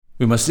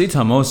We must eat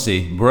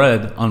hamosi,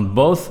 bread, on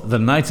both the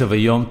night of a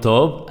Yom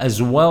Tov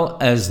as well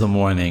as the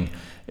morning.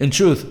 In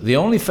truth, the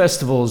only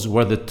festivals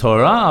where the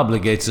Torah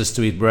obligates us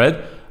to eat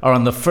bread are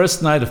on the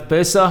first night of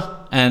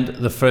Pesach and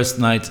the first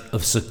night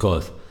of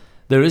Sukkot.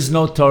 There is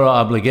no Torah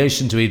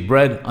obligation to eat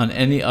bread on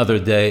any other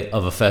day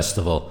of a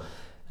festival.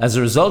 As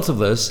a result of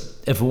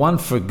this, if one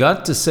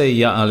forgot to say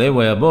Ya'ale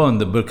Weyabo in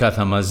the Birkat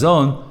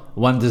HaMazon,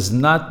 one does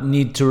not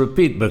need to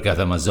repeat Birkat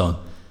HaMazon.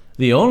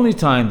 The only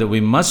time that we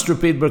must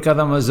repeat Birkat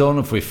HaMazon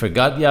if we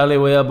forgot Ya'ale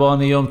Weyabo on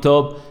the Yom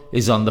Tov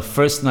is on the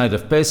first night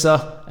of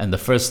Pesach and the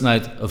first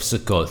night of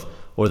Sukkot,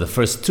 or the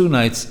first 2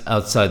 nights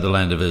outside the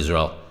land of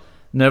Israel.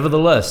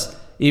 Nevertheless,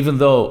 even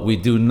though we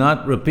do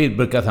not repeat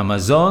Birkat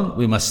HaMazon,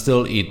 we must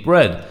still eat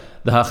bread.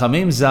 The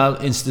Hachamim Zal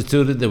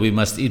instituted that we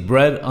must eat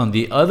bread on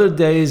the other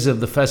days of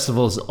the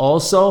festivals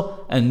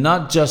also, and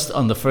not just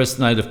on the first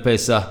night of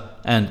Pesach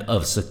and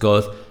of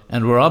Sukkot,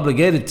 and we're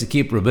obligated to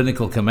keep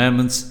rabbinical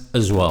commandments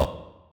as well.